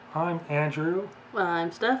I'm Andrew.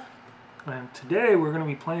 I'm Steph. And today we're going to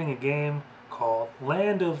be playing a game called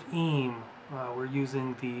Land of Eam. We're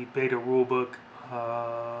using the beta rulebook,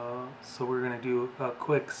 so we're going to do a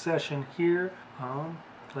quick session here.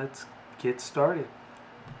 Let's get started.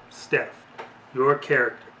 Steph, your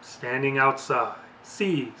character, standing outside,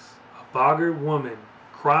 sees a boggart woman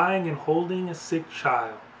crying and holding a sick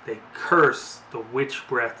child. They curse the witch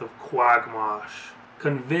breath of Quagmosh,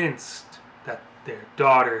 convinced that their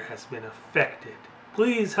daughter has been affected.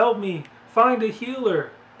 Please help me find a healer,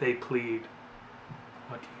 they plead.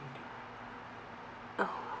 What do you do?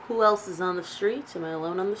 Who else is on the street? Am I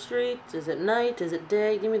alone on the street? Is it night? Is it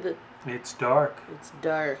day? Give me the... It's dark. It's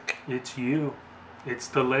dark. It's you. It's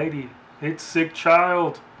the lady. It's sick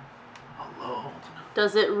child. Alone.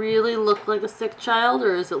 Does it really look like a sick child,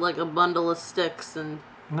 or is it like a bundle of sticks and...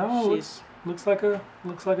 No, it looks like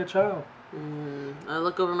a child. I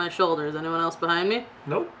look over my shoulder. Is anyone else behind me?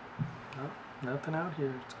 Nope. No, nothing out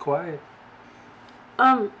here. It's quiet.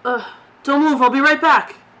 Don't move. I'll be right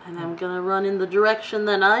back. And I'm gonna run in the direction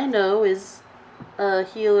that I know is a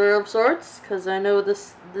healer of sorts, because I know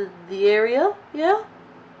the area. Yeah?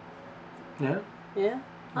 Yeah? Yeah.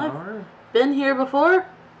 All right. Been here before.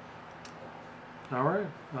 All right.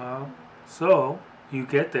 So you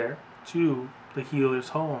get there to the healer's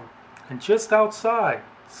home, and just outside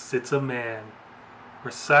sits a man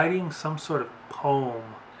reciting some sort of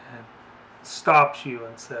poem, and stops you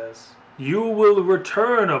and says, "You will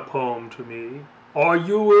return a poem to me, or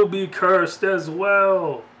you will be cursed as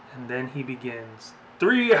well." And then he begins,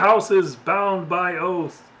 "3 houses bound by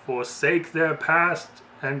oath forsake their past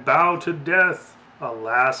and bow to death.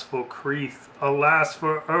 Alas for Creeth, alas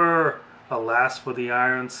for alas for the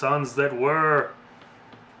iron sons that were."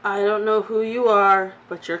 I don't know who you are,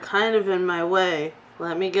 but you're kind of in my way.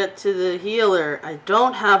 Let me get to the healer. I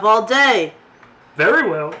don't have all day. Very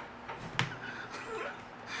well.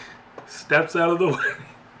 Steps out of the way.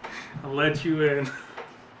 I'll let you in.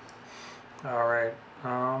 All right.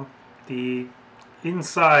 The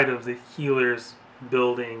inside of the healer's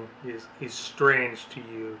building is strange to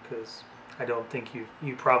you, because I don't think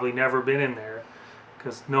you probably never been in there,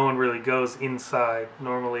 because no one really goes inside.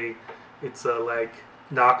 Normally it's like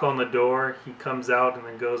knock on the door, he comes out and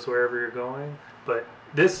then goes wherever you're going, but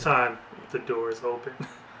this time the door is open.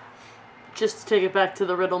 Just to take it back to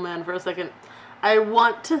the riddle man for a second, I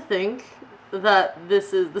want to think that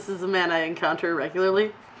this is a man I encounter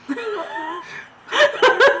regularly.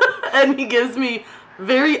 And he gives me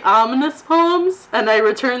very ominous poems, and I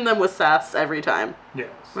return them with sass every time. Yes.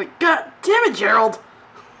 Like, God damn it, Gerald!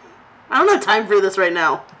 I don't have time for this right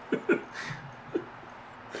now.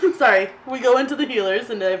 Sorry, we go into the healers,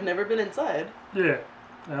 and I've never been inside. Yeah.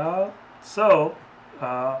 So,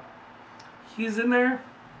 he's in there,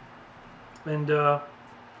 and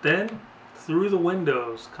then through the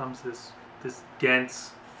windows comes this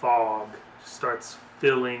dense fog, starts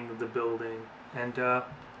filling the building, and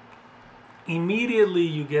immediately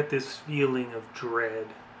you get this feeling of dread,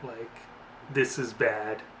 like this is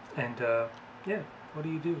bad, and yeah, what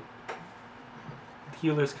do? The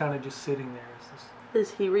healer's kind of just sitting there.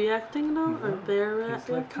 Is he reacting now, or they're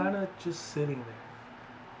reacting? He's like kind of just sitting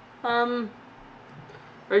there.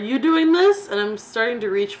 Are you doing this? And I'm starting to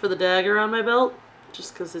reach for the dagger on my belt,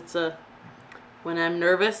 just because it's when I'm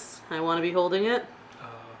nervous, I want to be holding it.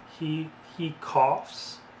 He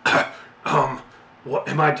coughs. What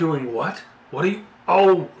am I doing? What? What are you?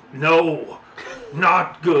 Oh no,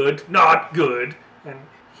 not good, not good. And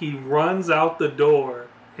he runs out the door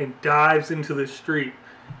and dives into the street.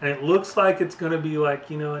 And it looks like it's going to be like,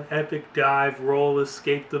 an epic dive, roll,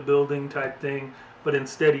 escape the building type thing. But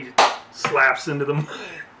instead he slaps into the mud.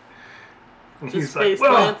 And just he's like,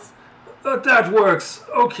 well, that works.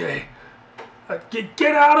 Okay.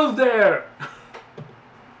 Get out of there.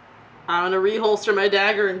 I'm going to reholster my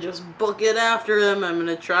dagger and just book it after him. I'm going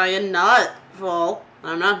to try and not fall.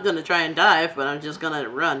 I'm not going to try and dive, but I'm just going to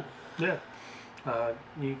run. Yeah.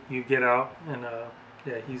 You get out, and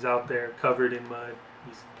yeah, he's out there covered in mud.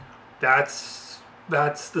 That's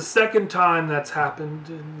the second time that's happened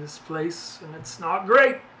in this place, and it's not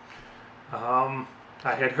great. I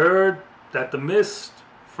had heard that the mist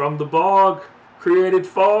from the bog created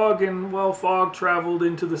fog, and fog traveled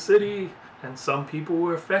into the city, and some people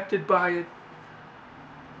were affected by it.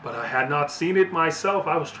 But I had not seen it myself.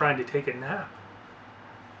 I was trying to take a nap.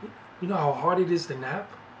 You know how hard it is to nap?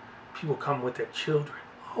 People come with their children.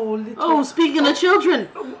 Oh, speaking of children,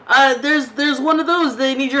 there's one of those.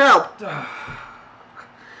 They need your help.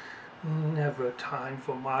 Never time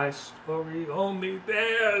for my story, only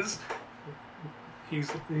theirs. He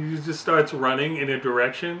just starts running in a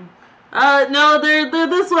direction, No, they're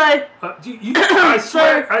this way.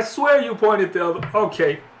 I swear you pointed the other.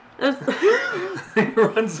 Okay. He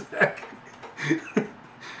runs back.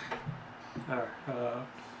 Alright,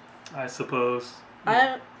 I suppose.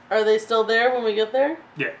 Are they still there when we get there?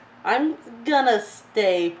 Yeah. I'm gonna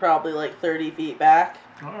stay probably like 30 feet back.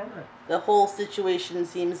 Alright. The whole situation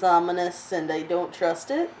seems ominous and I don't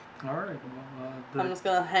trust it. Alright. I'm just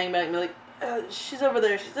gonna hang back and be like, she's over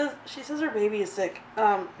there. She says her baby is sick.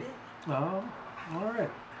 Oh, alright.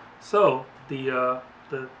 So, the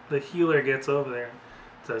healer gets over there and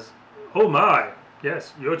says, "Oh my,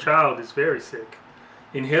 yes, your child is very sick.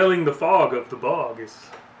 Inhaling the fog of the bog is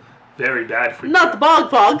very bad for you." Not the bog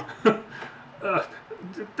fog!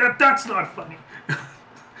 That's not funny.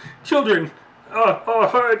 Children are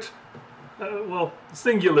hurt. Well,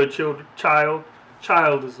 singular children. Child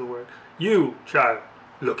is the word. You, child,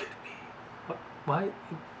 look at me. Why?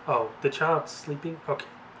 Oh, the child's sleeping? Okay.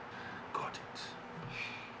 Got it.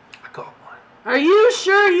 I got one. Are you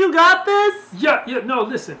sure you got this? Yeah, no,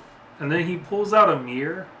 listen. And then he pulls out a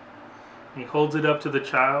mirror. And he holds it up to the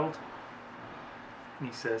child. And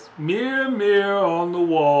he says, "Mirror, mirror on the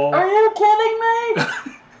wall." Are you kidding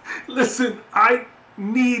me? Listen, I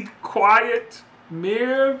need quiet.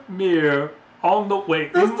 Mirror, mirror on the way.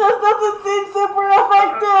 This just doesn't seem super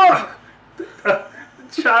effective.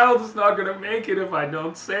 The child is not gonna make it if I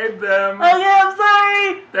don't save them. Okay, I'm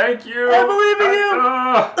sorry. Thank you. I believe in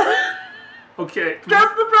you. Okay.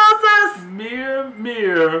 Trust the process. Mirror,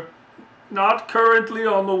 mirror, not currently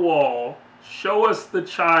on the wall. Show us the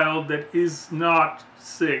child that is not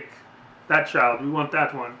sick. That child. We want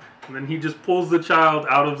that one. And then he just pulls the child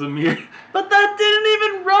out of the mirror. But that didn't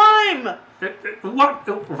even rhyme.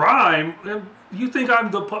 What? Rhyme? You think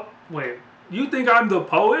I'm the Wait. You think I'm the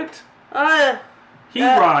poet? He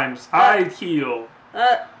rhymes. I heal.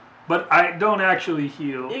 But I don't actually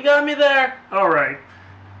heal. You got me there. Alright.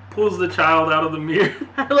 Pulls the child out of the mirror.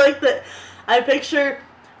 I like that. I picture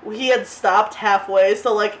he had stopped halfway,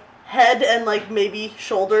 so like head and like maybe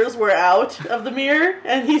shoulders were out of the mirror,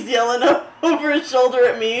 and he's yelling over his shoulder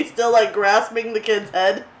at me, still like grasping the kid's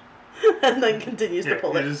head, and then continues to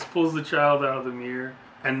pull it. He just pulls the child out of the mirror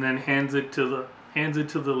and then hands it to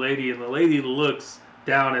the lady, and the lady looks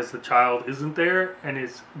down as the child isn't there and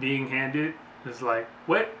is being handed. It's like,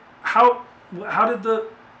 what? How did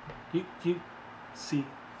you see?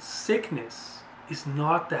 Sickness is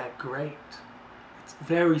not that great. It's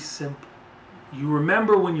very simple. You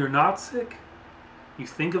remember when you're not sick, you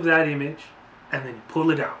think of that image, and then you pull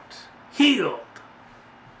it out. Healed!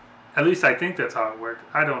 At least I think that's how it works.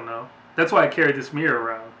 I don't know. That's why I carry this mirror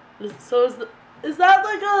around. So is that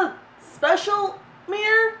like a special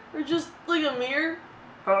mirror? Or just like a mirror?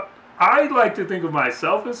 I like to think of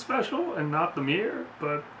myself as special and not the mirror,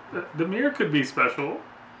 but the mirror could be special.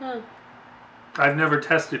 I've never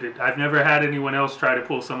tested it. I've never had anyone else try to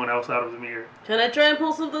pull someone else out of the mirror. Can I try and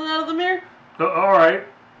pull something out of the mirror? All right.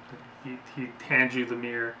 He hands you the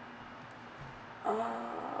mirror. I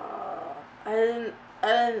didn't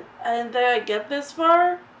think I'd get this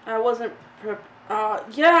far. I wasn't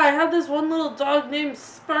yeah, I have this one little dog named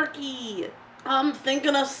Sparky. I'm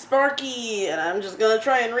thinking of Sparky, and I'm just gonna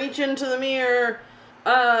try and reach into the mirror.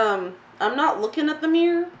 I'm not looking at the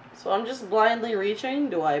mirror, so I'm just blindly reaching.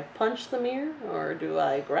 Do I punch the mirror, or do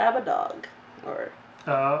I grab a dog? Or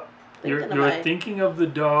you're thinking of the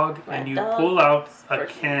dog, and you pull out a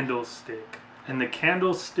candlestick, and the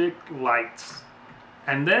candlestick lights,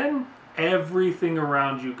 and then everything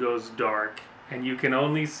around you goes dark, and you can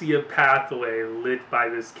only see a pathway lit by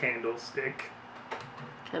this candlestick.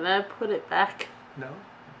 Can I put it back? No.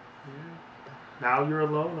 Yeah. Now you're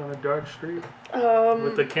alone on a dark street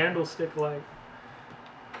with a candlestick light.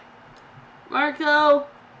 Marco.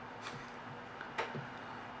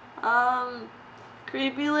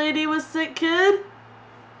 Creepy lady with sick kid.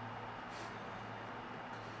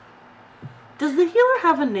 Does the healer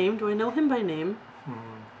have a name? Do I know him by name?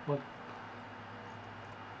 What?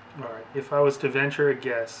 All right. If I was to venture a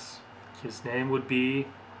guess, his name would be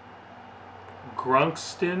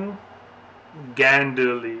Grunkston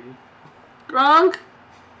Ganderly. Gronk?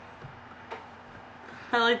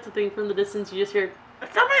 I like to think from the distance you just hear,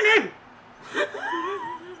 "That's not my name!"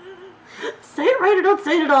 Say it right or don't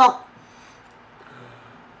say it at all.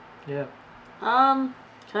 Yeah. Can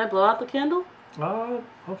I blow out the candle?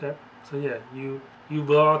 Okay. So yeah, you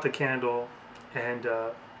blow out the candle, and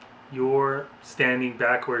you're standing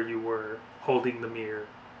back where you were, holding the mirror.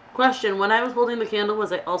 Question, when I was holding the candle,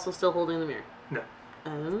 was I also still holding the mirror? No.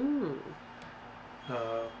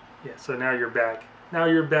 Oh. Yeah, so now you're back. Now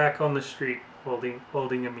you're back on the street holding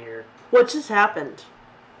a mirror. What just happened?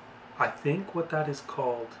 I think what that is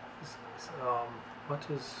called is What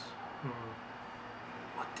is...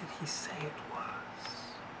 What did he say it was?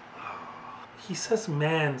 Oh, he says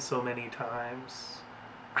man so many times.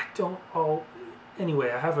 I don't... Oh,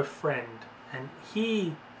 anyway, I have a friend, and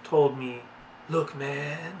he told me, look,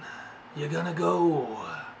 man, you're gonna go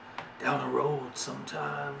down a road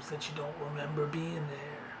sometimes that you don't remember being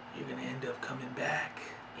there. You're gonna end up coming back.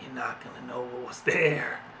 You're not gonna know what was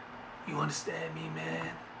there. You understand me,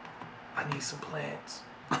 man? I need some plants.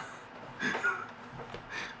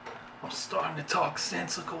 I'm starting to talk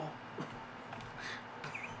sensical.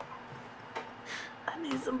 I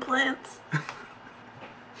need some plants.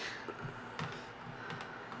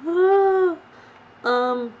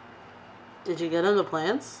 Did you get him the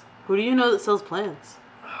plants? Who do you know that sells plants?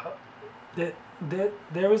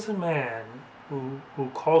 There is a man who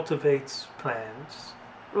cultivates plants.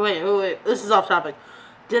 Wait. This is off topic.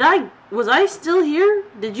 Was I still here?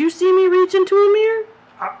 Did you see me reach into a mirror?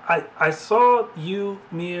 I saw you,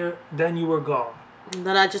 Mir, then you were gone. And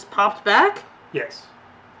then I just popped back? Yes.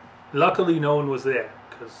 Luckily no one was there,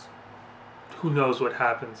 because who knows what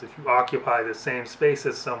happens if you occupy the same space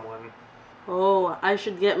as someone. Oh, I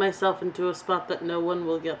should get myself into a spot that no one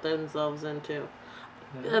will get themselves into.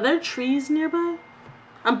 Yeah. Are there trees nearby?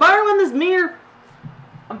 I'm borrowing this mirror.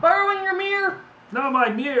 I'm borrowing your mirror. Not my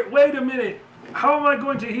mirror. Wait a minute. How am I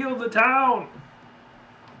going to heal the town?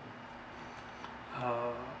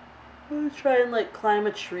 I'm gonna try and climb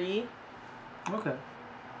a tree. Okay.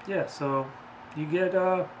 Yeah, so you get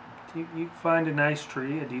you find a nice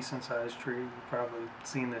tree, a decent sized tree. You've probably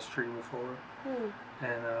seen this tree before.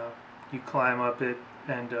 And you climb up it,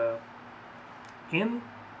 and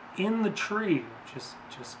in the tree, just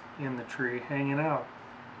in the tree, hanging out,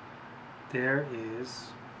 there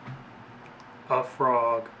is a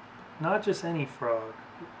frog. Not just any frog.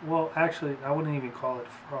 Well, actually, I wouldn't even call it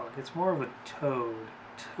a frog. It's more of a toad.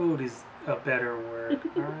 Toad is a better word,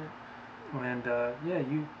 all right? And yeah,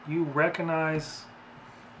 you recognize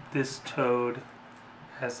this toad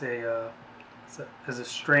as a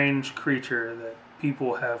strange creature that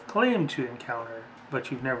people have claimed to encounter,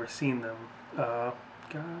 but you've never seen them. God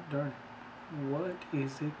darn it. What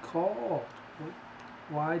is it called?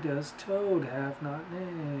 Why does Toad have not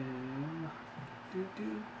name?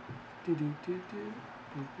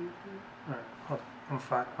 Alright, hold on.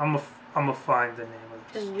 I'm find the name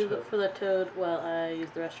of this. Can you look for the toad while I use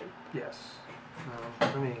the restroom? Yes.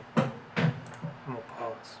 I'm gonna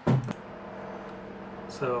pause.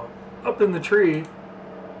 So, up in the tree,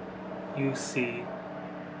 you see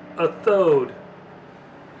a toad.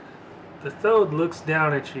 The toad looks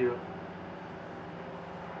down at you.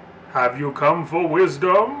 Have you come for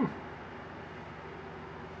wisdom?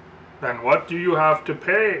 Then what do you have to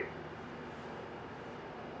pay?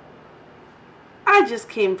 I just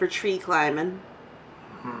came for tree climbing.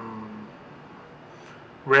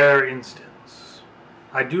 Rare instance.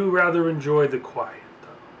 I do rather enjoy the quiet,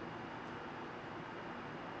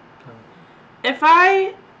 though. If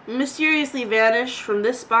I mysteriously vanish from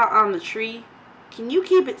this spot on the tree, can you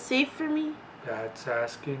keep it safe for me? That's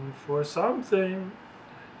asking for something.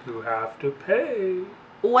 You have to pay.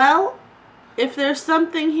 Well, if there's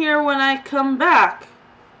something here when I come back,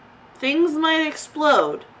 things might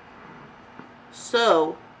explode.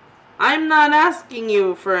 So, I'm not asking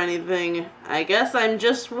you for anything. I guess I'm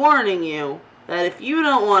just warning you that if you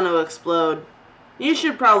don't want to explode, you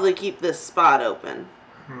should probably keep this spot open.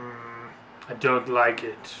 I don't like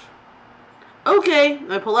it. Okay,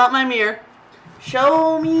 I pull out my mirror.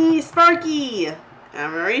 Show me Sparky.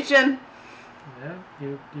 I'm reaching. Yeah,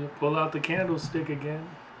 you pull out the candlestick again,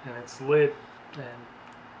 and it's lit, and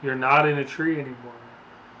you're not in a tree anymore.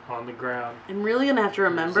 On the ground. I'm really gonna have to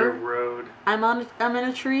remember. There's a road. I'm in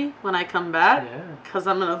a tree when I come back. Yeah. Cause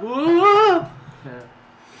I'm gonna. Whoa! Yeah.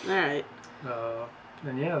 All right.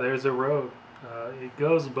 And yeah, there's a road. It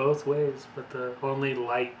goes both ways, but the only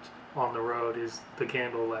light on the road is the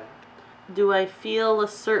candle light. Do I feel a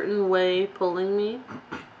certain way pulling me?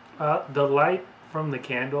 The light from the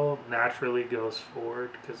candle naturally goes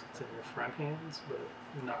forward because it's in your front hands, but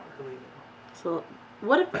not really. No. So,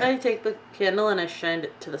 what if I take the candle and I shine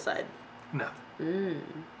it to the side? Nothing.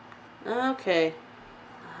 Okay.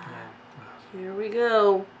 Yeah. Here we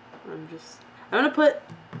go. I'm gonna put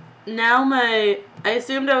now I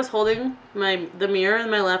assumed I was holding the mirror in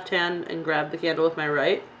my left hand and grab the candle with my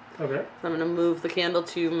right. Okay. So I'm gonna move the candle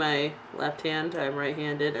to my left hand. I'm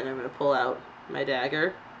right-handed, and I'm gonna pull out my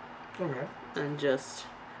dagger. Okay. And just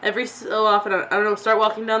every so often, I don't know, start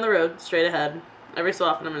walking down the road straight ahead. Every so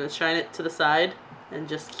often, I'm gonna shine it to the side and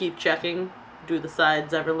just keep checking. Do the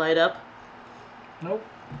sides ever light up? Nope.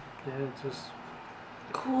 Yeah,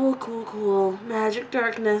 Cool, cool, cool. Magic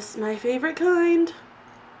darkness, my favorite kind.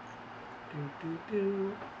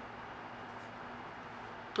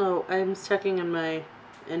 Oh, I'm checking in my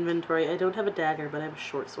inventory. I don't have a dagger, but I have a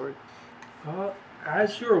short sword.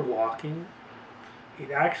 As you're walking,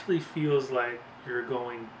 it actually feels like you're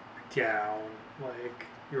going down, like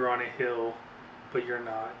you're on a hill, but you're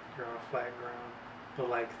not. You're on a flat ground. But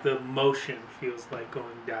like the motion feels like going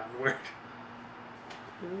downward.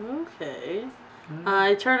 Okay.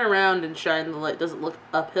 I turn around and shine the light. Does it look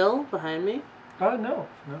uphill behind me? No,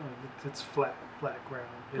 it's flat ground.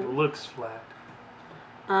 It looks flat.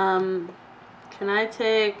 Can I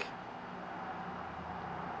take...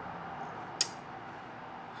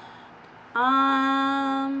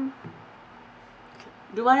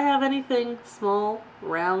 Do I have anything small,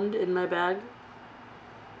 round in my bag?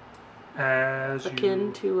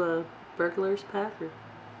 Akin to a burglar's pack, or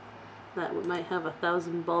that might have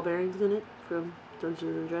 1,000 ball bearings in it from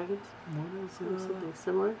Dungeons and Dragons? What is or something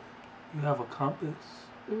similar? You have a compass.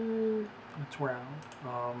 It's round.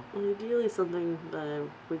 Ideally something that I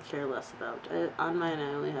would care less about. On mine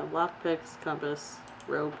I only have lockpicks, compass,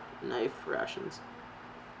 rope, knife, rations.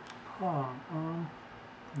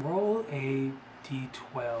 Roll a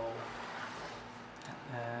d12.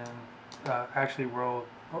 And then, actually roll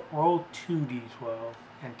 2 d12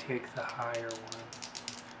 and take the higher one.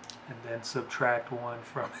 And then subtract 1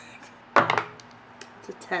 from it. It's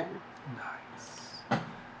a 10. Nice.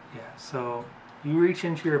 Yeah, so you reach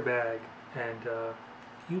into your bag and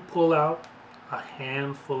you pull out a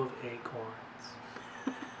handful of acorns.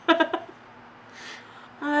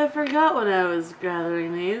 I forgot when I was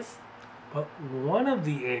gathering these. But one of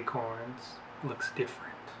the acorns looks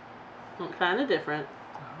different. Kind of different.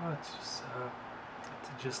 Oh, it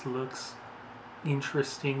just looks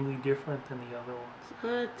interestingly different than the other ones. I'm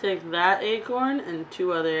going to take that acorn and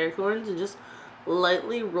 2 other acorns and just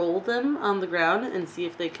lightly roll them on the ground and see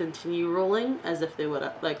if they continue rolling as if they would,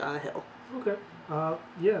 like, on a hill. Okay.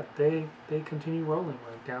 Yeah, they continue rolling,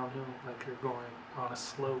 like downhill, like you're going on a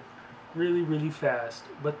slope really, really fast.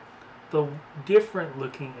 But the different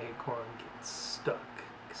looking acorn gets stuck,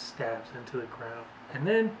 stabs into the ground. And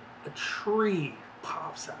then a tree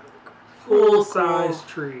pops out of the ground. Full-size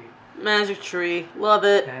tree. Magic tree. Love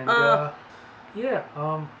it. And,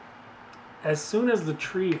 as soon as the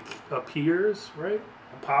tree appears, right,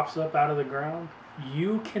 and pops up out of the ground,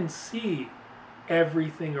 you can see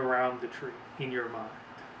everything around the tree in your mind.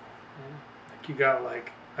 Yeah? Like you got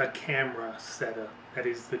like a camera set up that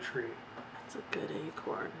is the tree. That's a good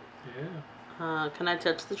acorn. Yeah. Can I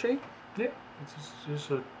touch the tree? Yeah, it's just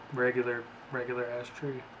a regular ass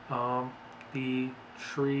tree. The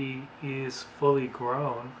tree is fully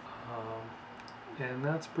grown, and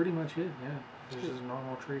that's pretty much it. Yeah, it's just a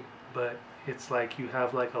normal tree. But it's like you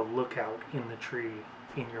have like a lookout in the tree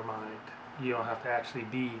in your mind. You don't have to actually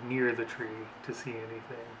be near the tree to see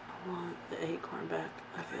anything. I want the acorn back.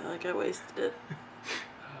 I feel like I wasted it.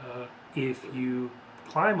 If you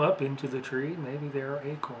climb up into the tree, maybe there are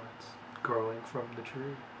acorns growing from the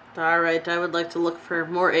tree. Alright, I would like to look for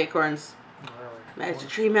more acorns. Alright. Magic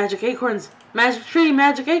tree, magic acorns. Magic tree,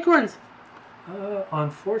 magic acorns.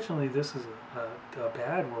 Unfortunately, this is a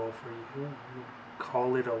bad roll for you.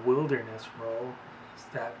 Call it a wilderness roll. Does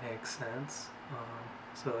that make sense?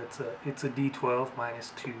 So it's a d12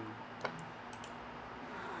 minus 2.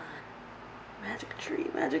 Magic tree,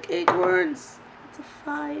 magic acorns. That's a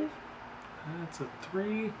 5. That's a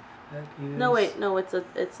 3. That is. No, wait, no, it's a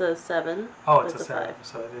 7. Oh, it's a 7. 5.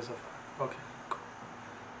 So it is a 5. Okay, cool.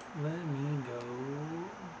 Let me go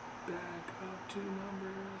back up to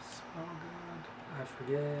numbers. Oh God, I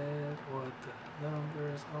forget what the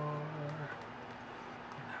numbers are.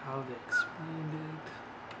 How they explained it.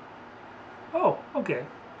 Oh, okay.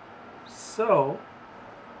 So,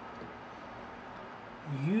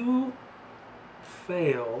 you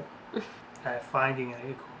fail at finding an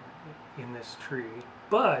acorn in this tree,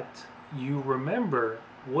 but you remember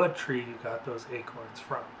what tree you got those acorns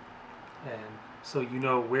from. And so you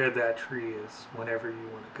know where that tree is whenever you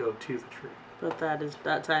want to go to the tree. But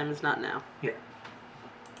that time is not now. Yeah.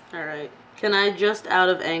 Alright. Can I just out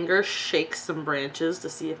of anger shake some branches to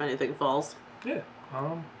see if anything falls? Yeah.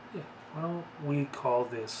 Yeah. Why don't we call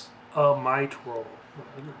this a might roll?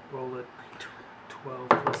 Roll it 12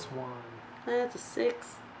 plus 1. That's a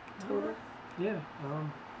 6 total. Yeah.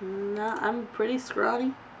 Nah, I'm pretty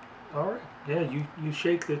scrawny. All right. Yeah. You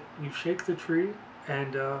shake the tree,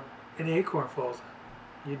 and an acorn falls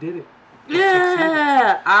out. You did it.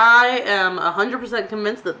 Yeah! I am 100%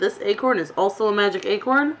 convinced that this acorn is also a magic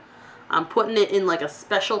acorn. I'm putting it in like a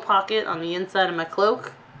special pocket on the inside of my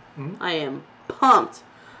cloak. Mm-hmm. I am pumped.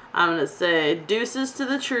 I'm gonna say deuces to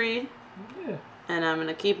the tree. Yeah. And I'm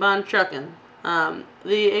gonna keep on trucking. The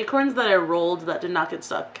acorns that I rolled that did not get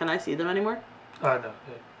stuck, can I see them anymore? No.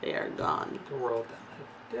 They are gone. Roll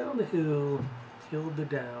down the hill, the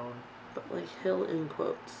down. But like hill in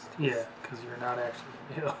quotes. Yeah, because you're not actually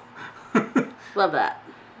in the hill. Love that.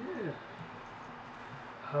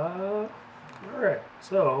 Yeah. Alright,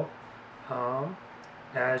 so,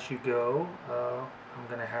 as you go, I'm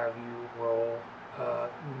going to have you roll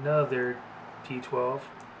another d12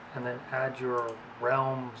 and then add your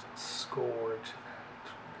realm's score to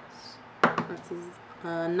that. That's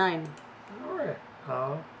 9. Alright,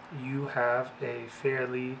 you have a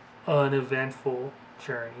fairly uneventful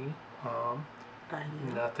journey.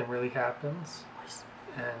 Nothing really happens.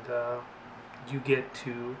 And you get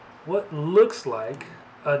to what looks like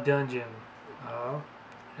a dungeon.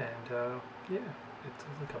 Yeah, it's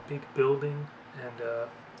like a big building, and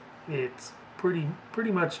it's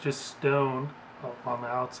pretty much just stone on the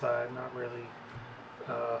outside. Not really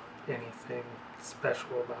anything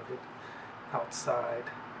special about it outside.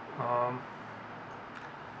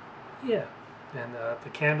 Yeah, and the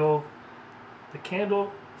candle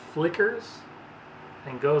flickers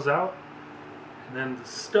and goes out, and then the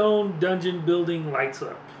stone dungeon building lights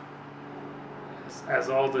up as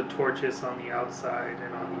all the torches on the outside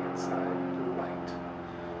and on the inside light.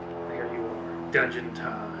 There you are, dungeon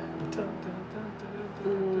time. Dun, dun, dun, dun, dun,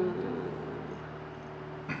 dun, dun.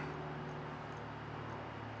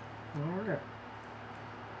 All right.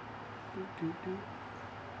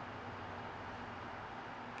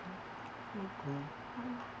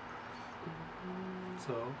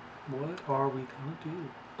 So, what are we gonna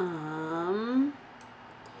do?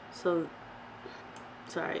 So,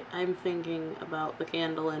 sorry, I'm thinking about the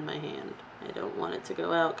candle in my hand. I don't want it to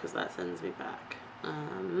go out because that sends me back.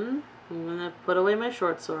 I'm gonna put away my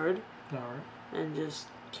short sword. Alright. And just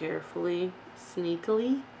carefully,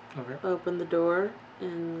 sneakily open the door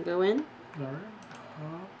and go in. Alright.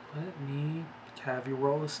 Let me have you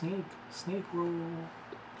roll a sneak. Sneak roll.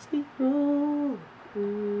 Sneak roll.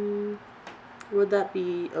 Would that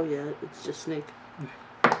be... Oh yeah, it's just sneak.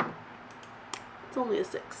 Yeah. It's only a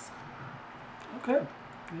 6. Okay.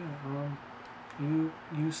 Yeah.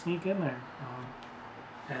 You sneak in there.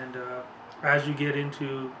 And as you get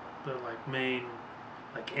into the main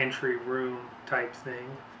entry room type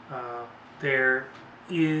thing, there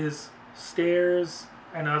is stairs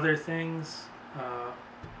and other things,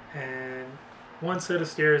 and one set of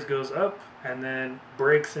stairs goes up and then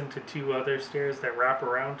breaks into 2 other stairs that wrap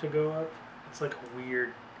around to go up. It's like a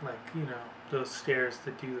weird, those stairs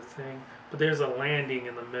that do the thing. But there's a landing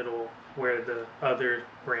in the middle where the other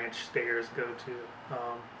branch stairs go to.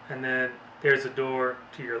 And then there's a door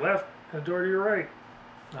to your left and a door to your right.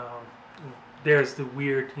 There's the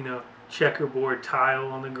weird, checkerboard tile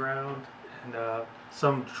on the ground, and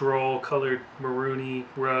some droll colored maroony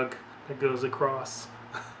rug that goes across.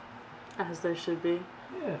 As there should be.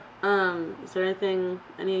 Yeah. Is there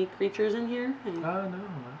any creatures in here? No,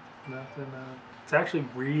 nothing. It's actually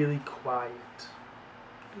really quiet.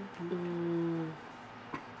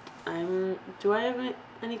 Do I have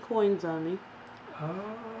any coins on me?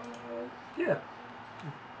 Yeah.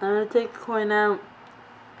 I'm gonna take a coin out.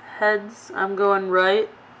 Heads, I'm going right.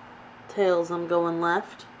 Tails, I'm going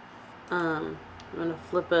left. I'm gonna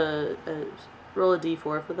flip roll a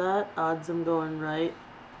d4 for that. Odds, I'm going right.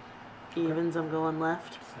 Evens, I'm going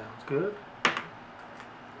left. Sounds good.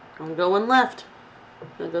 I'm going left. I'm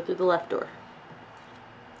gonna go through the left door.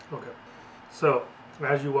 Okay. So,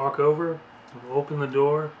 as you walk over, you open the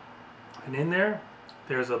door, and in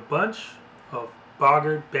there's a bunch of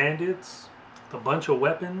boggart bandits, a bunch of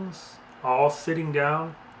weapons, all sitting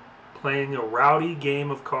down, playing a rowdy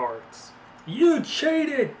game of cards. You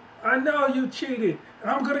cheated! I know you cheated!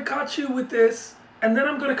 And I'm gonna cut you with this, and then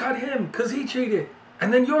I'm gonna cut him, because he cheated.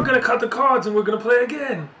 And then you're gonna cut the cards, and we're gonna play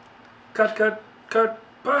again. Cut,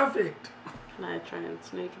 perfect! Can I try and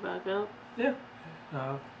sneak back out? Yeah.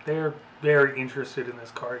 They're very interested in this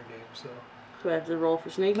card game, so... Do I have to roll for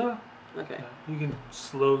sneak? No. Okay. You can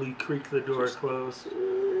slowly creak the door closed.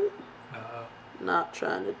 Not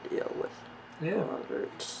trying to deal with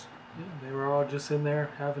boggarts. Yeah, they were all just in there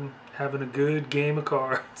having a good game of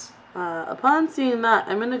cards. Upon seeing that,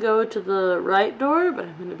 I'm going to go to the right door, but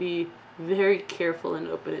I'm going to be very careful and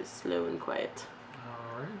open it slow and quiet.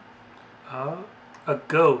 Alright. A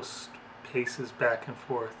ghost paces back and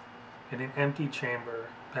forth in an empty chamber,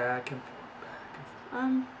 back and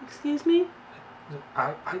forth. Excuse me?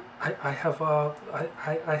 I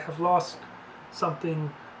have lost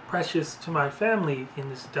something precious to my family in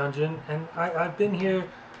this dungeon, and I've been here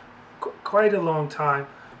quite a long time.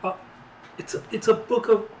 It's a book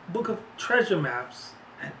of treasure maps,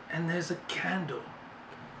 and there's a candle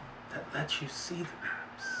that lets you see the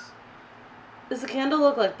maps. Does the candle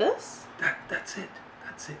look like this? That's it.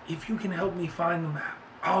 That's it. If you can help me find the map,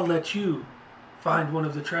 I'll let you find one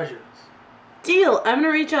of the treasures. Deal. I'm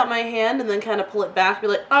gonna reach out my hand and then kind of pull it back. Be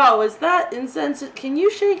like, oh, is that incense? Can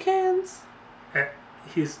you shake hands?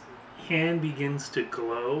 His hand begins to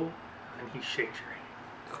glow, and he shakes your hand.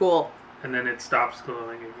 Cool. And then it stops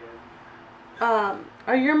glowing again.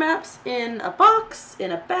 Are your maps in a box,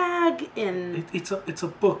 in a bag, in? It's a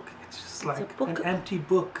book. It's just like an book. empty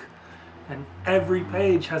book, and every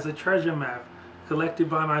page has a treasure map collected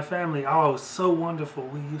by my family. Oh, it was so wonderful.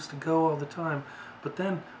 We used to go all the time, but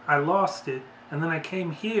then I lost it, and then I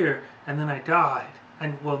came here, and then I died,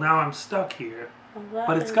 and well, now I'm stuck here. Well,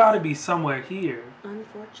 but it's got to be somewhere here.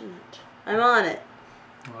 Unfortunate. I'm on it.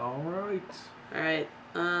 All right. All right.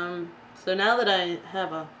 So now that I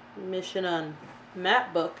have a mission on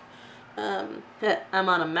map book, I'm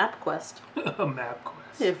on a map quest. A map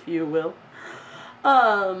quest, if you will.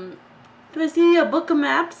 Do I see a book of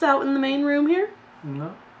maps out in the main room here?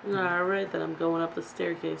 No. All right, then I'm going up the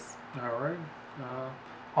staircase. All right.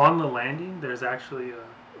 On the landing, there's actually a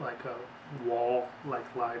wall,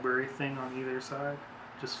 like library thing on either side,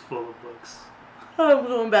 just full of books. I'm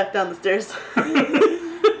going back down the stairs.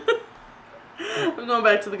 I'm going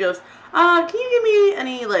back to the ghost. Can you give me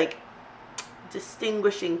any, like,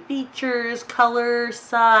 distinguishing features, color,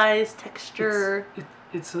 size, texture?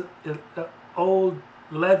 It's a old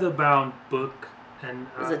leather-bound book, and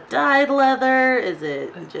is it dyed leather? Is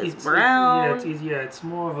it just brown? It's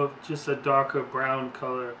more of just a darker brown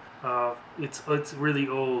color. It's really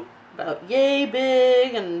old. About yay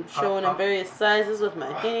big, and showing in various sizes with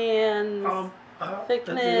my hands.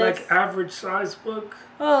 Thickness. Like average size book.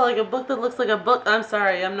 Oh, like a book that looks like a book. I'm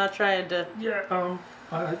sorry, I'm not trying to. Yeah.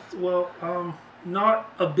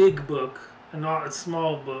 Not a big book, and not a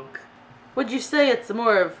small book. Would you say it's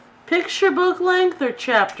more of picture book length or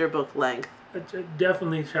chapter book length?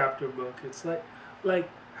 Definitely chapter book. It's like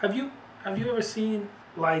have you ever seen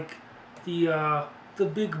like the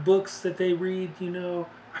big books that they read? You know,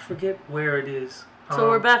 I forget where it is. So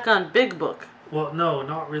we're back on big book. Well, no,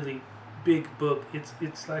 not really big book.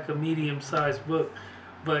 It's like a medium-sized book,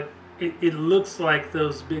 but it looks like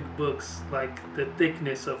those big books, like the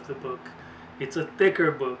thickness of the book. It's a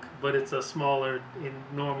thicker book, but it's a smaller, in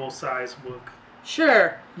normal size book.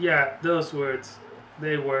 Sure. Yeah, those words,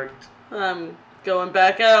 they worked. I'm going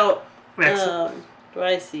back out. Excellent. Do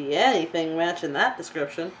I see anything matching that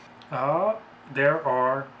description? There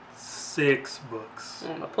are 6 books. I'm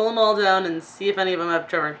going to pull them all down and see if any of them have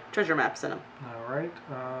treasure maps in them. All right.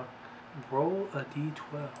 Roll a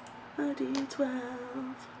d12. A d12.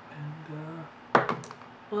 And,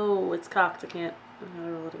 oh, it's cocked. I'm going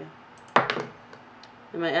to roll it again.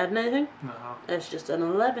 Am I adding anything? No. It's just an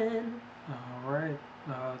 11. All right.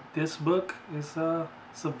 This book is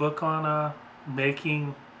it's a book on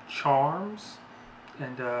making charms,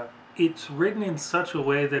 and it's written in such a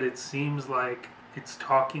way that it seems like it's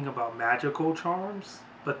talking about magical charms,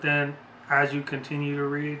 but then as you continue to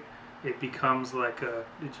read, it becomes like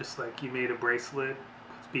it's just like you made a bracelet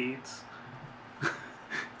with beads.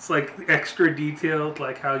 It's like extra detailed,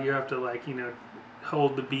 like how you have to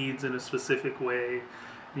hold the beads in a specific way.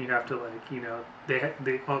 You have to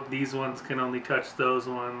these ones can only touch those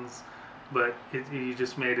ones, but you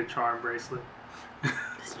just made a charm bracelet.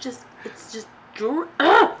 It's just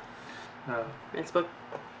next book.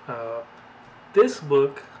 This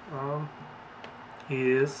book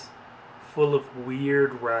is full of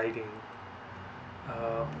weird writing.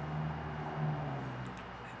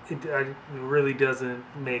 It really doesn't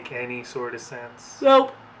make any sort of sense.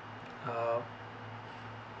 Nope.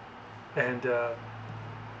 And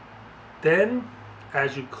then,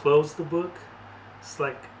 as you close the book, it's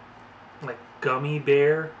like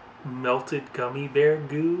melted gummy bear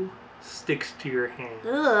goo sticks to your hand.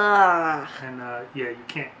 Ugh. And you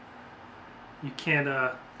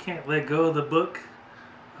can't let go of the book.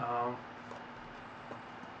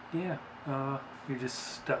 You're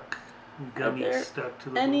just stuck. Gummy stuck to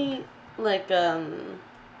the book.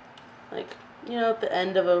 At the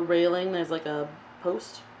end of a railing, there's like a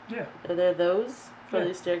post. Yeah. Are there those for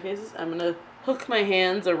these staircases? I'm gonna hook my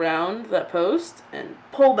hands around that post and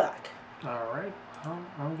pull back. All right.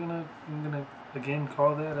 I'm gonna again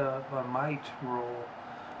call that a might roll.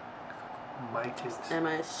 Might it. Am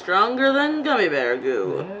I stronger than gummy bear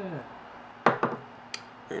goo? Yeah.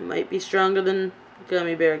 I might be stronger than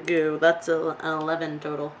gummy bear goo. That's an 11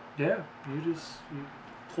 total. Yeah. You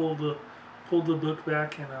pull the book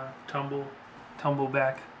back and tumble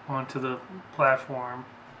back onto the platform.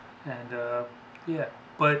 And yeah,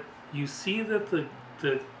 but you see that the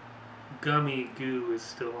gummy goo is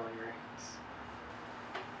still on your hands.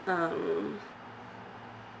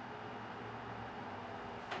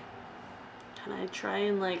 Can I try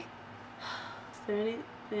and like? Is there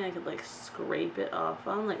anything I could like scrape it off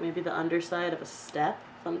on? Like maybe the underside of a step,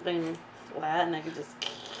 something flat, and I could just.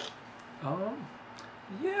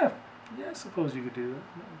 Yeah, I suppose you could do that.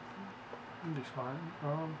 It'd be fine.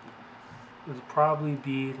 It would probably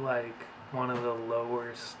be like one of the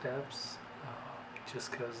lower steps,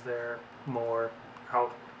 just because they're more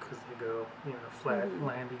outward, because they go, flat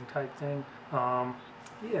landing type thing.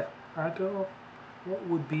 Yeah, I go. What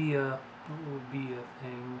would be a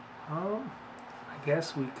thing? I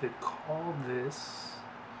guess we could call this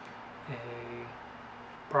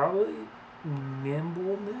probably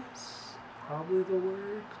nimbleness. Probably the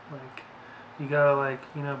word. Like, you gotta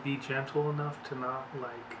be gentle enough to not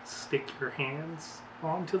stick your hands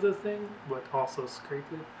onto the thing, but also scrape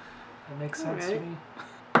it. That makes sense to me.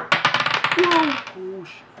 Whoa! Oh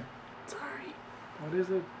shit! Sorry. What is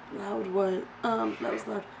it? Loud what? That was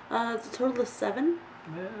loud. It's a total of 7.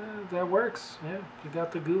 Yeah, that works. Yeah, you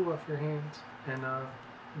got the goo off your hands, and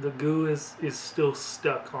the goo is still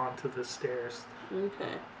stuck onto the stairs.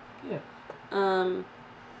 Okay. Yeah.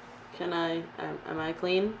 Can I? Am I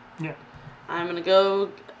clean? Yeah. I'm gonna go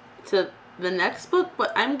to the next book,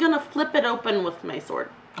 but I'm gonna flip it open with my sword.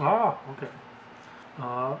 Ah, okay.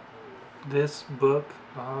 This book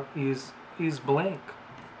is blank.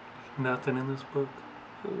 Nothing in this book.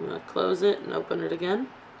 I'm gonna close it and open it again.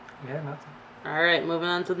 Yeah, nothing. Alright, moving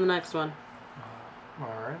on to the next one.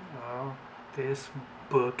 Alright. This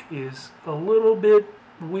book is a little bit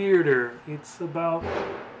weirder. It's about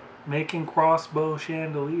making crossbow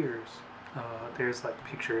chandeliers. There's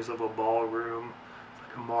pictures of a ballroom,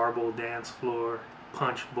 a marble dance floor,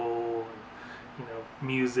 punch bowl, and,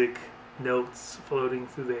 music notes floating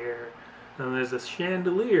through the air. And there's a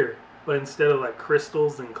chandelier, but instead of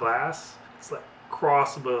crystals and glass, it's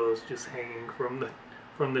crossbows just hanging from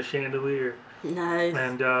the chandelier. Nice.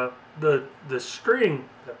 And the string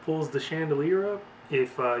that pulls the chandelier up,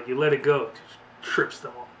 if you let it go, it just trips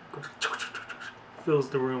them all. Fills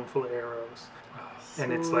the room full of arrows.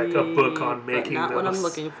 And it's like a book on making not those. What I'm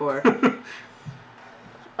looking for. Moving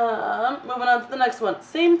on to the next one.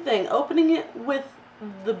 Same thing. Opening it with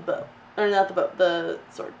the bow. Or not the bow, the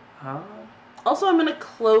sword. Also, I'm going to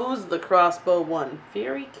close the crossbow one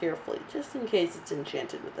very carefully, just in case it's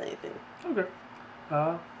enchanted with anything. Okay.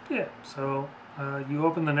 Yeah, so you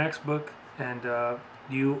open the next book, and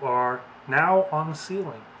you are now on the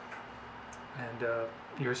ceiling. And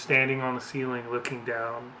you're standing on the ceiling looking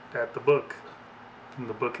down at the book. And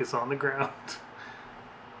the book is on the ground.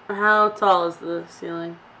 How tall is the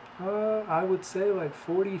ceiling? I would say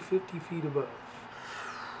 40, 50 feet above.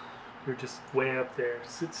 You're just way up there,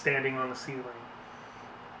 standing on the ceiling.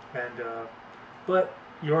 And, but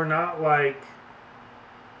you're not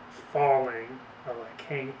falling or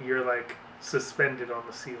hanging. You're suspended on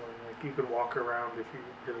the ceiling. You could walk around if you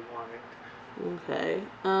really wanted. Okay.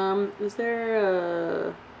 Is there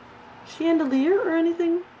a chandelier or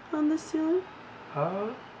anything on this ceiling?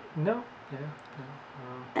 No. Yeah, no.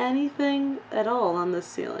 Anything at all on this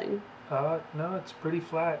ceiling? No, it's pretty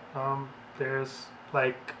flat. There's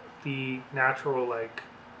the natural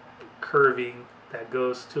curving that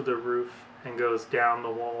goes to the roof and goes down the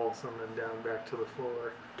walls and then down back to the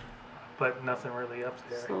floor. But nothing really up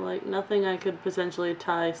there. So nothing I could potentially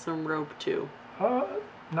tie some rope to?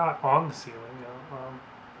 Not on the ceiling, no.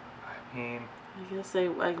 I mean... I guess I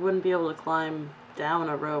wouldn't be able to climb down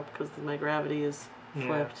a rope because my gravity is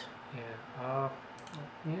flipped. Yeah.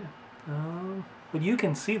 But you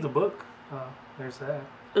can see the book. There's that.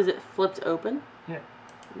 Is it flipped open? Yeah.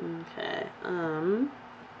 Okay. I'm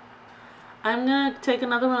gonna take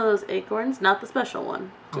another one of those acorns, not the special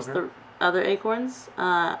one, just the other acorns,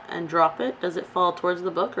 and drop it. Does it fall towards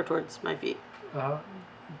the book or towards my feet?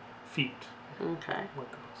 Feet. Okay. What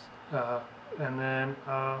goes?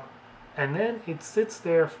 And then it sits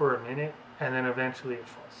there for a minute, and then eventually it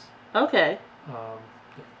falls. Okay. Yeah.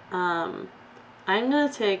 I'm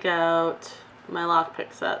gonna take out my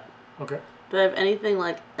lockpick set. Okay. Do I have anything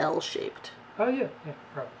L-shaped? Oh yeah,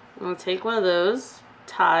 probably. I'm gonna take one of those,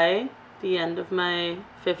 tie the end of my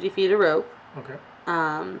 50 feet of rope. Okay.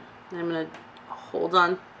 I'm gonna hold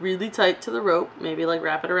on really tight to the rope, maybe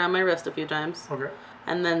wrap it around my wrist a few times. Okay.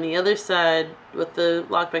 And then the other side with the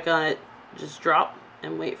lockpick on it, just drop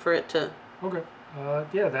and wait for it to... Okay.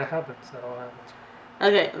 Yeah, that happens. That all happens.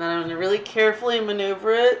 Okay, and then I'm gonna really carefully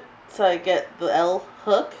maneuver it so I get the L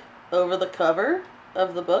hook over the cover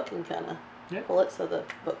of the book and kind of Yeah. pull it so the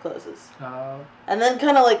book closes. Uh, And then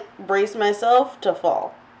kind of like brace myself to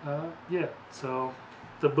fall. yeah. So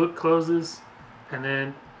the book closes, and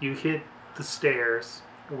then you hit the stairs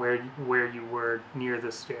where you were near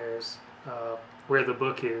the stairs, where the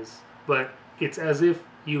book is. But it's as if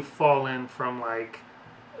you've fallen from like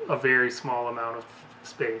a very small amount of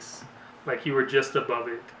space, like you were just above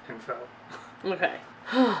it and fell. Okay.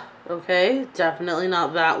 Okay, definitely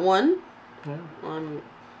not that one. Yeah.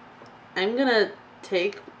 I'm gonna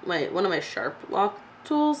take one of my sharp lock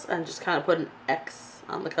tools and just kind of put an X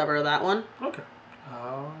on the cover of that one. Okay.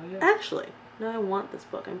 Yeah. Actually, no, I want this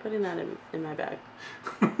book. I'm putting that in my bag.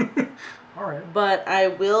 All right. But I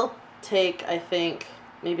will take, I think,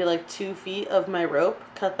 maybe like 2 feet of my rope,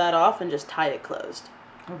 cut that off, and just tie it closed.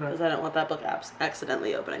 Okay. Because I don't want that book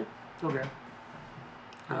accidentally opening. Okay.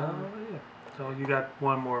 Yeah. So you got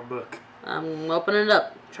one more book. I'm opening it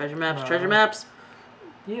up. Treasure maps, treasure maps.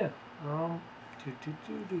 Yeah.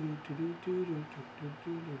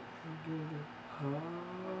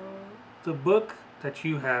 The book that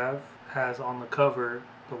you have has on the cover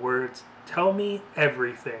the words "Tell me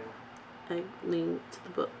everything." I lean to the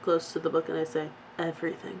book, close to the book, and I say,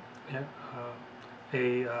 "Everything." Yeah.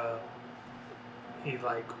 A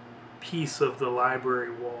like piece of the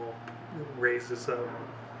library wall raises up,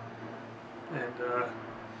 and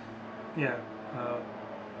yeah.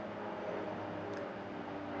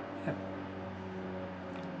 Yeah.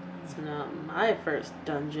 It's not my first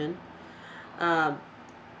dungeon.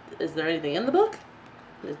 Is there anything in the book?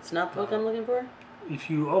 It's not the book I'm looking for? If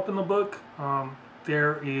you open the book,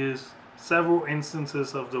 there is several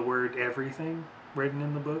instances of the word everything written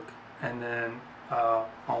in the book. And then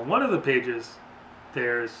on one of the pages,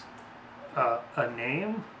 there's a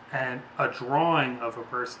name and a drawing of a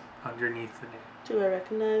person underneath the name. Do I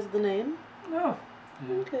recognize the name? No.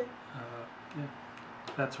 Yeah. Okay. Yeah.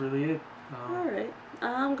 That's really it. Alright.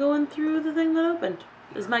 I'm going through the thing that opened.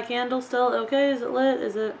 Is my candle still okay? Is it lit?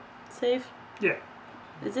 Is it safe? Yeah.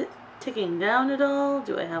 Is it ticking down at all?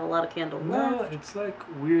 Do I have a lot of candle left? No, it's like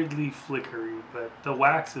weirdly flickery, but the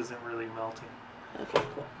wax isn't really melting. Okay,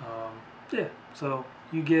 cool. Yeah, so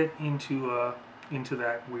you get into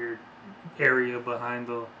that weird area behind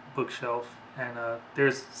the bookshelf, and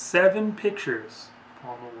there's 7 pictures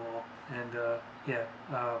on the wall, and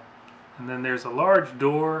and then there's a large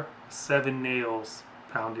door, 7 nails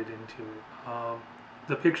pounded into it.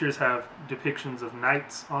 The pictures have depictions of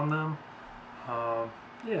knights on them.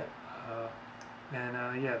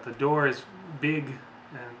 The door is big,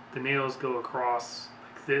 and the nails go across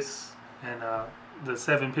like this, and the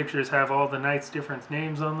 7 pictures have all the knights' different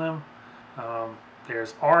names on them.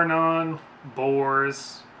 There's Arnon,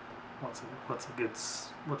 Bors. What's a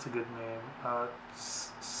good name?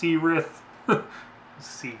 Searith.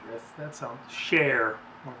 Searith. That sounds. Share.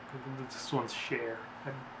 This one's Share.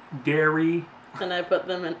 Dairy. Can I put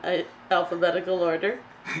them in alphabetical order?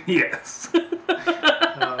 Yes.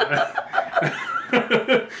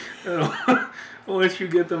 Once you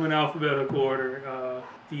get them in alphabetical order,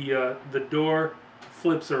 the door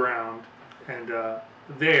flips around, and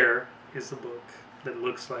there is the book that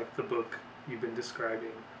looks like the book you've been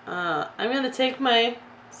describing. I'm gonna take my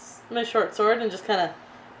short sword and just kind of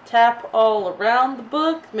tap all around the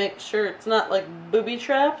book, make sure it's not like booby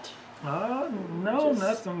trapped. No,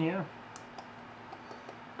 nothing. Yeah.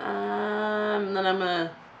 Then I'm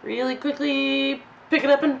gonna really quickly pick it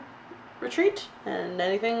up and retreat. And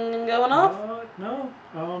anything going off? No.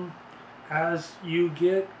 As you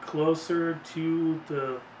get closer to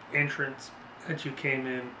the entrance that you came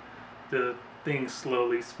in, the thing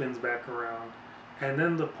slowly spins back around, and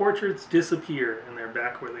then the portraits disappear and they're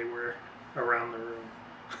back where they were around the room.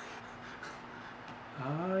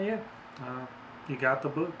 You got the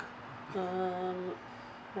book.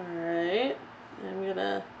 Alright.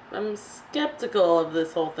 I'm skeptical of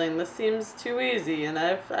this whole thing. This seems too easy, and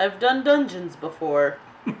I've done dungeons before.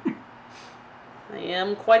 I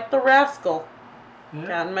am quite the rascal. Yeah.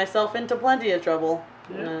 Gotten myself into plenty of trouble.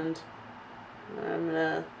 Yeah. And I'm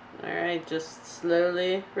gonna, alright, just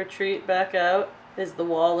slowly retreat back out. Is the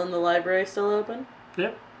wall in the library still open?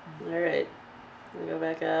 Yep. Alright. I'll go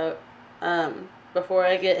back out. Before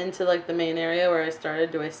I get into like the main area where I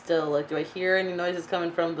started, do I hear any noises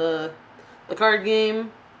coming from the card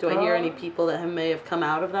game? Do I hear any people that may have come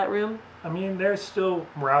out of that room? I mean, they're still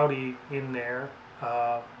rowdy in there,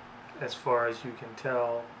 as far as you can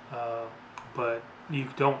tell, but you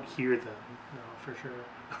don't hear them, no, for sure.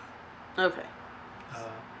 Okay.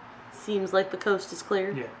 Seems like the coast is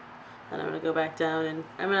clear. Yeah. And I'm gonna go back down, and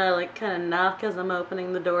I'm gonna like kind of knock as I'm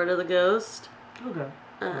opening the door to the ghost. Okay.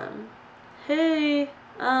 Hey,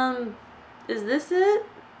 is this it?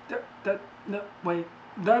 No, wait.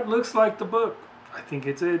 That looks like the book. I think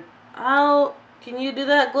it's it. How can you do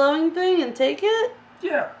that glowing thing and take it?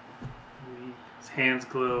 Yeah. His hands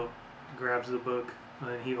glow. Grabs the book. And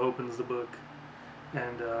then he opens the book.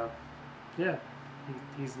 And, yeah.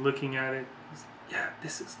 He's looking at it. Yeah,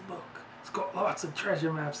 this is the book. It's got lots of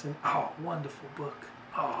treasure maps in. Oh, wonderful book.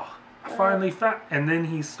 Oh, I finally found. And then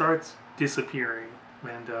he starts disappearing,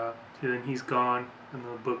 and then he's gone, and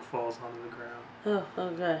the book falls onto the ground. Oh,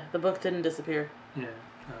 okay. The book didn't disappear. Yeah.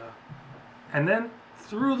 And then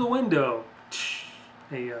through the window,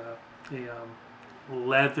 a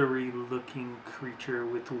leathery-looking creature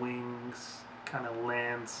with wings kind of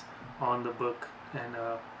lands on the book and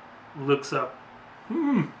looks up.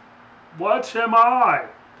 What am I?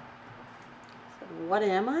 What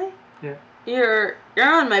am I? Yeah. You're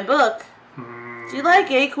on my book. Do you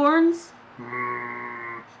like acorns?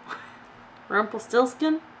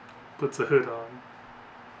 Rumpelstiltskin? Puts a hood on.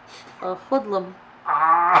 A hoodlum.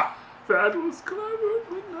 Ah, that was clever,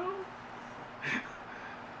 but no.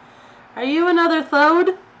 Are you another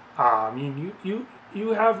Thode? I mean,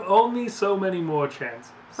 you have only so many more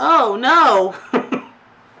chances. Oh, no.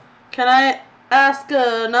 Can I ask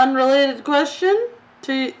an unrelated question?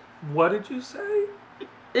 What did you say?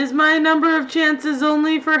 Is my number of chances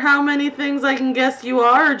only for how many things I can guess you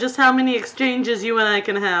are, or just how many exchanges you and I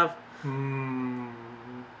can have?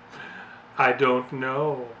 I don't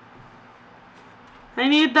know. I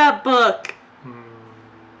need that book.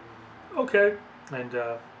 Okay. And,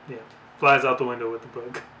 flies out the window with the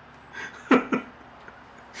book.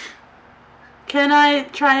 Can I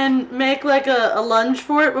try and make like a lunge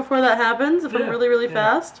for it before that happens, if I'm really, really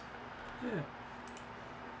fast? Yeah.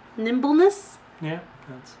 Nimbleness? Yeah,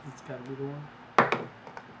 that's gotta be the one.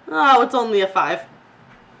 Oh, it's only a 5.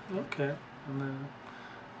 Okay. And then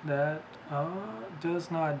that does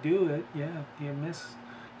not do it. Yeah, you miss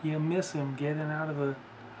him getting out of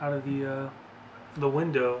the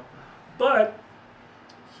window. But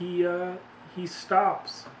he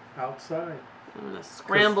stops outside. I'm gonna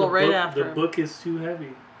scramble right after him. The book is too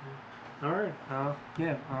heavy. All right.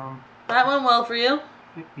 That went well for you.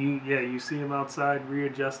 You see him outside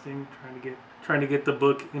readjusting, trying to get the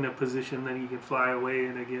book in a position that he can fly away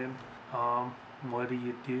in again. What do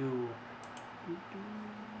you do?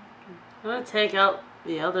 I'm gonna take out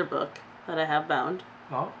the other book that I have bound.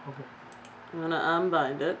 Oh, okay. I'm gonna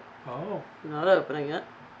unbind it. Oh. I'm not opening it.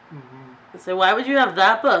 I say, why would you have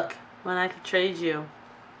that book when I could trade you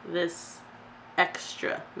this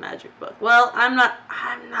extra magic book? Well, I'm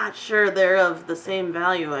not sure they're of the same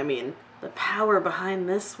value. I mean, the power behind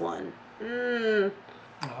this one. Oh,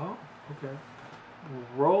 okay.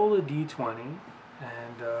 Roll a d20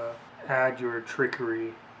 and add your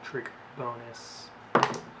trickery bonus.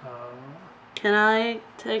 Can I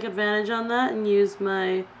take advantage on that and use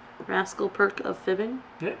my rascal perk of fibbing?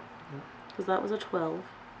 Yeah. Because that was a 12.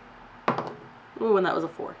 Ooh, and that was a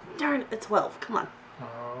 4. Darn, it's 12. Come on.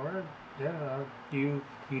 All right. Yeah, you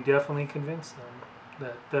definitely convinced them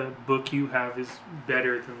that the book you have is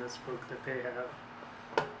better than this book that they have.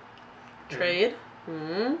 Trade?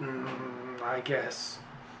 I guess.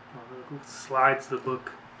 Slides the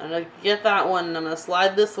book. I'm going to get that one, and I'm going to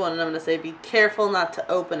slide this one, and I'm going to say, be careful not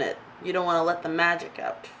to open it. You don't want to let the magic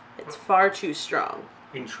out. It's far too strong.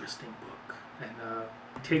 Interesting book. And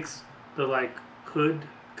takes the, hood,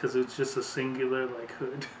 because it's just a singular,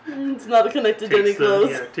 hood. It's not connected to any clothes.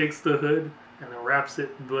 Yeah, takes the hood, and wraps the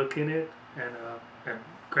book in it, and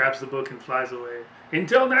grabs the book and flies away.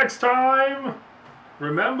 Until next time,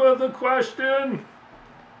 remember the question,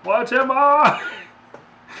 what am I?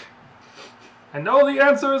 I know the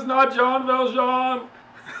answer is not Jean Valjean.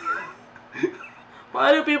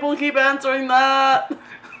 Why do people keep answering that?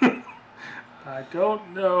 I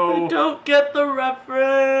don't know. I don't get the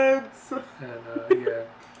reference. And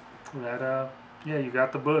you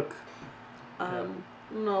got the book. I'm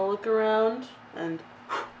gonna look around and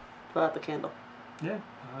put out the candle. Yeah,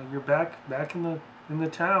 you're back in the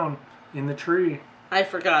town, in the tree. I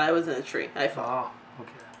forgot I was in a tree. I fell. Oh,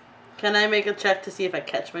 okay. Can I make a check to see if I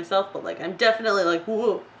catch myself? But I'm definitely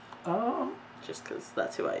whoa. Just because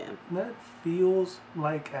that's who I am. That feels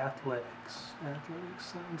like athletics. Athletics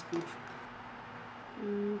sounds good for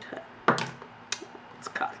you. Okay. It's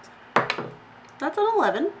cocked. That's an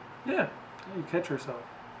 11. Yeah, you catch yourself.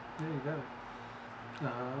 Yeah, you got it.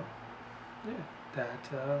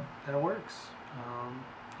 That works.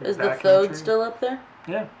 Is the Thode still up there?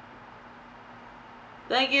 Yeah.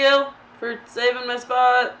 Thank you for saving my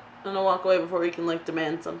spot. I'm gonna walk away before we can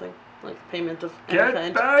demand something. Payment of any kind.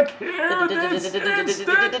 Get back here this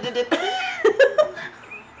instant!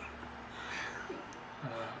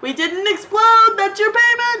 We didn't explode! That's your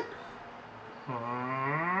payment!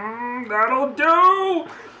 That'll do!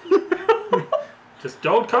 Just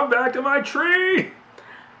don't come back to my tree!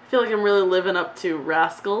 I feel like I'm really living up to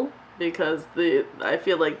Rascal, because I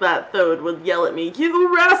feel like that Thode would yell at me,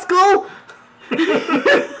 "You rascal!"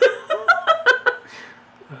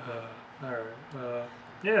 Alright.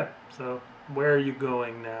 Yeah, so where are you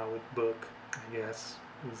going now with Book, I guess,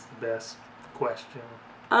 is the best question.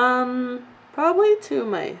 Probably to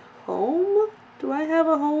my home. Do I have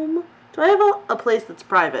a home? Do I have a place that's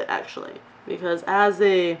private, actually? Because as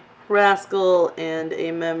a rascal and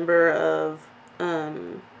a member of,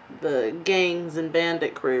 the gangs and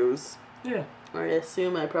bandit crews, Yeah. I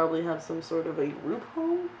assume I probably have some sort of a group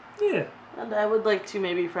home? Yeah. And I would like to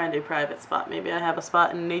maybe find a private spot. Maybe I have a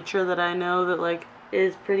spot in nature that I know that, like,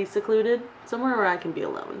 is pretty secluded. Somewhere where I can be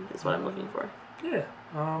alone is what I'm looking for. Yeah.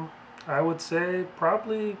 I would say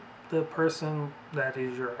probably the person that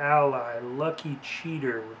is your ally, Lucky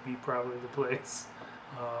Cheater, would be probably the place.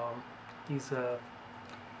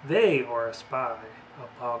 They are a spy,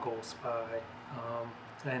 a Boggle spy.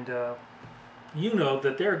 And you know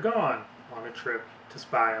that they're gone on a trip to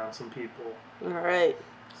spy on some people. Alright.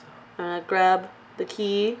 So, I'm gonna grab the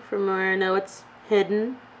key from where I know it's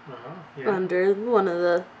hidden yeah. under one of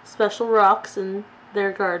the special rocks in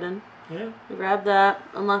their garden. Yeah. Grab that,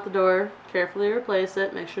 unlock the door, carefully replace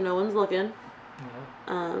it, make sure no one's looking.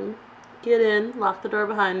 Yeah. Get in, lock the door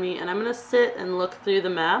behind me, and I'm gonna sit and look through the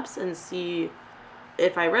maps and see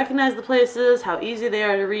if I recognize the places, how easy they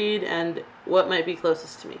are to read, and what might be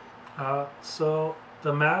closest to me. So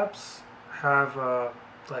the maps have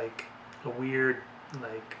like a weird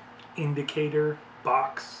like indicator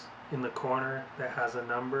box in the corner that has a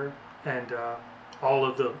number, and all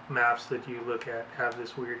of the maps that you look at have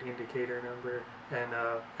this weird indicator number. And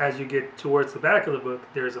as you get towards the back of the book,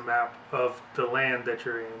 there's a map of the land that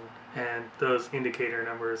you're in, and those indicator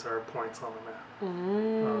numbers are points on the map.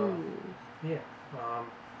 Yeah.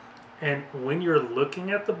 And when you're looking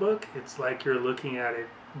at the book, it's like you're looking at it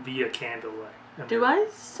via candlelight. Do I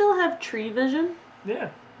still have tree vision? Yeah.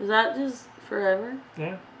 Is that just forever?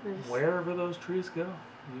 Yeah. Wherever those trees go,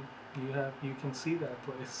 you can see that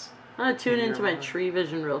place. I'm gonna tune into my tree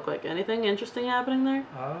vision real quick. Anything interesting happening there?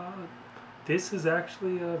 This is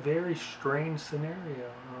actually a very strange scenario.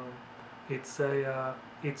 It's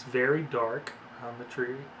very dark on the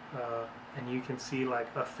tree, and you can see like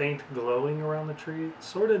a faint glowing around the tree,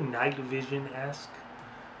 sort of night vision-esque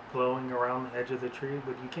glowing around the edge of the tree,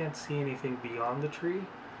 but you can't see anything beyond the tree.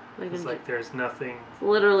 It's like there's nothing.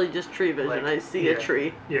 Literally just tree vision. Like, I see a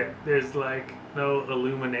tree. Yeah, there's like no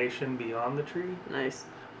illumination beyond the tree. Nice.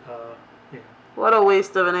 Yeah. What a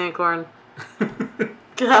waste of an acorn.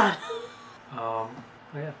 God.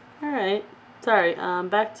 Yeah. Alright. Sorry.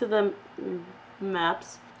 Back to the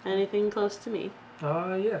maps. Anything close to me?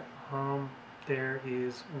 Yeah. There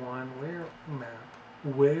is one where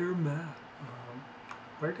map?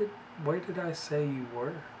 Where did I say you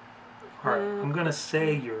were? Alright, I'm gonna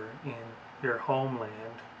say you're in your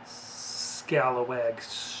homeland, Scalawag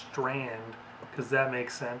Strand, because that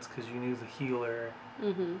makes sense, because you knew the healer.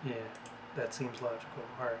 Mm-hmm. Yeah, that seems logical.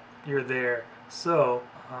 Alright, you're there. So,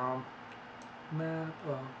 map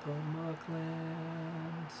of the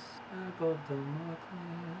Mucklands. Map of the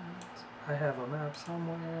Mucklands. I have a map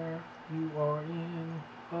somewhere. You are in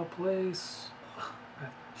a place. I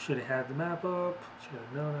should have had the map up. Should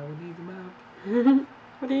have known I would need the map.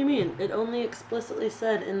 What do you mean? It only explicitly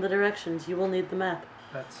said in the directions you will need the map.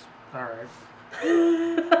 That's alright.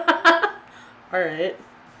 Alright.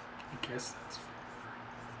 I guess that's fair.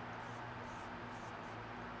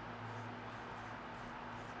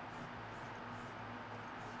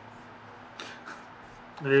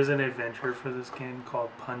 There's an adventure for this game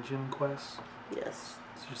called Pungeon Quest. Yes.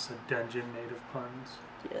 It's just a dungeon made of puns.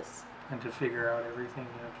 Yes. And to figure out everything,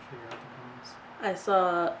 you have to figure out the puns. I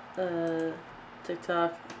saw a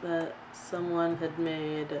TikTok that someone had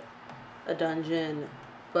made a dungeon,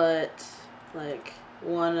 but like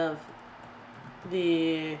one of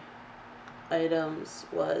the items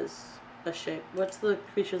was a shape. What's the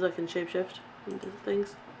creatures that can shapeshift into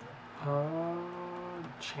things?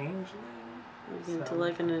 Changeling? Into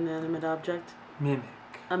like an inanimate object? Mimic.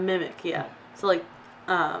 A mimic, yeah. So like,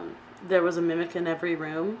 there was a mimic in every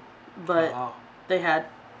room, but they had,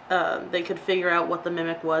 they could figure out what the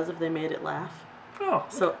mimic was if they made it laugh. Oh.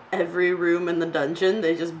 So every room in the dungeon,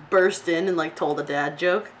 they just burst in and like told a dad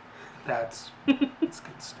joke. That's good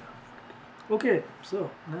stuff. Okay,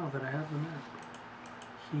 so now that I have the map,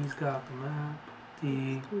 he's got the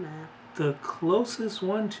map. The closest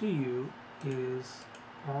one to you is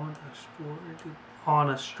on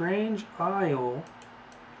a strange isle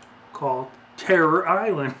called Terror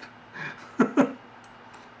Island. Yeah,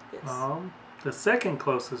 The second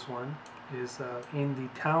closest one is in the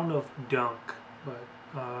town of Dunk, but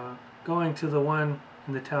going to the one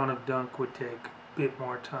in the town of Dunk would take a bit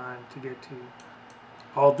more time to get to.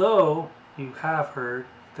 Although you have heard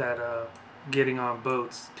that getting on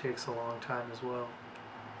boats takes a long time as well,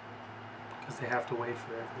 because they have to wait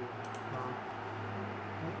for everyone.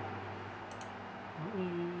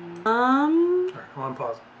 Sorry, I'm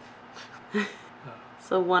pausing.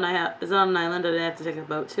 So one is it on an island and I have to take a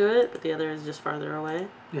boat to it, but the other is just farther away?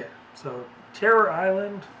 Yeah, so Terror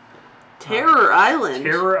Island. Terror Island?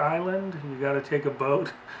 Terror Island, you gotta take a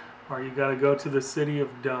boat, or you gotta go to the city of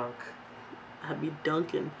Dunk. I'd be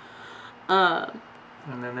dunking. And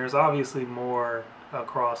then there's obviously more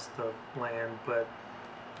across the land, but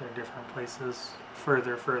they're different places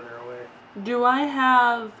further away. Do I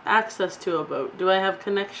have access to a boat? Do I have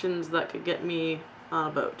connections that could get me on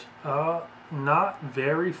a boat? Not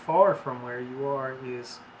very far from where you are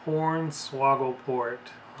is Hornswoggleport.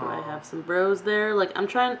 Do I have some bros there? Like, I'm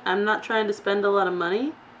not trying to spend a lot of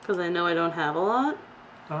money, because I know I don't have a lot.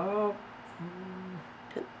 Do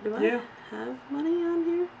I have money on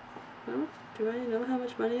here? No? Do I know how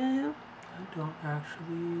much money I have? I don't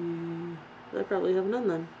actually... I probably have none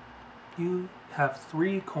then. You have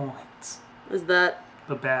 3 coins. Is that...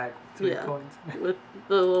 The bag with 3 coins. With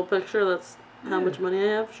the little picture, that's how much money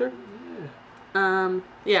I have? Sure.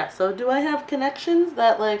 Yeah, so do I have connections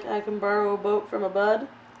that, like, I can borrow a boat from a bud?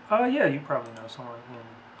 Yeah, you probably know someone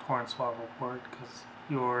in Hornswoggleport, because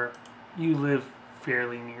you live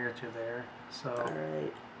fairly near to there, so...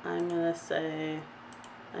 Alright, I'm gonna say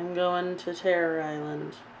I'm going to Terror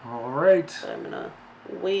Island. Alright. But I'm gonna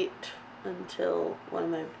wait until one of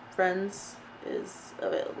my friends is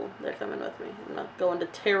available. They're coming with me. I'm not going to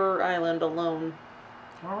Terror Island alone.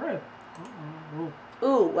 Alright.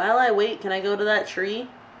 Ooh, while I wait, can I go to that tree?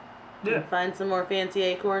 Yeah. And find some more fancy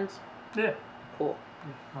acorns? Yeah. Cool.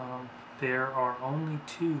 There are only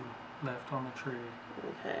 2 left on the tree.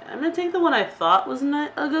 Okay, I'm gonna take the one I thought was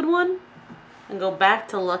a good one and go back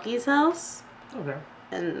to Lucky's house. Okay.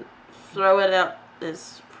 And throw it out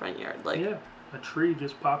his front yard. Yeah, a tree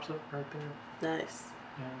just pops up right there. Nice.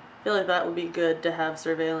 Yeah. I feel like that would be good to have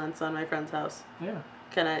surveillance on my friend's house. Yeah.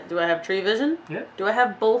 Do I have tree vision? Yeah. Do I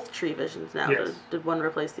have both tree visions now? Yes. Did one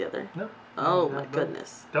replace the other? No. Oh my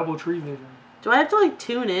goodness. Double tree vision. Do I have to like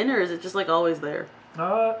tune in, or is it just like always there?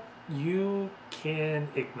 You can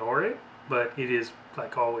ignore it, but it is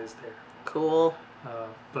like always there. Cool.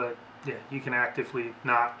 But yeah, you can actively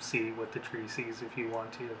not see what the tree sees if you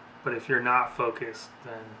want to. But if you're not focused,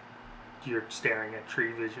 then you're staring at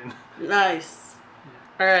tree vision. Nice.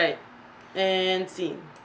 Yeah. All right. And scene.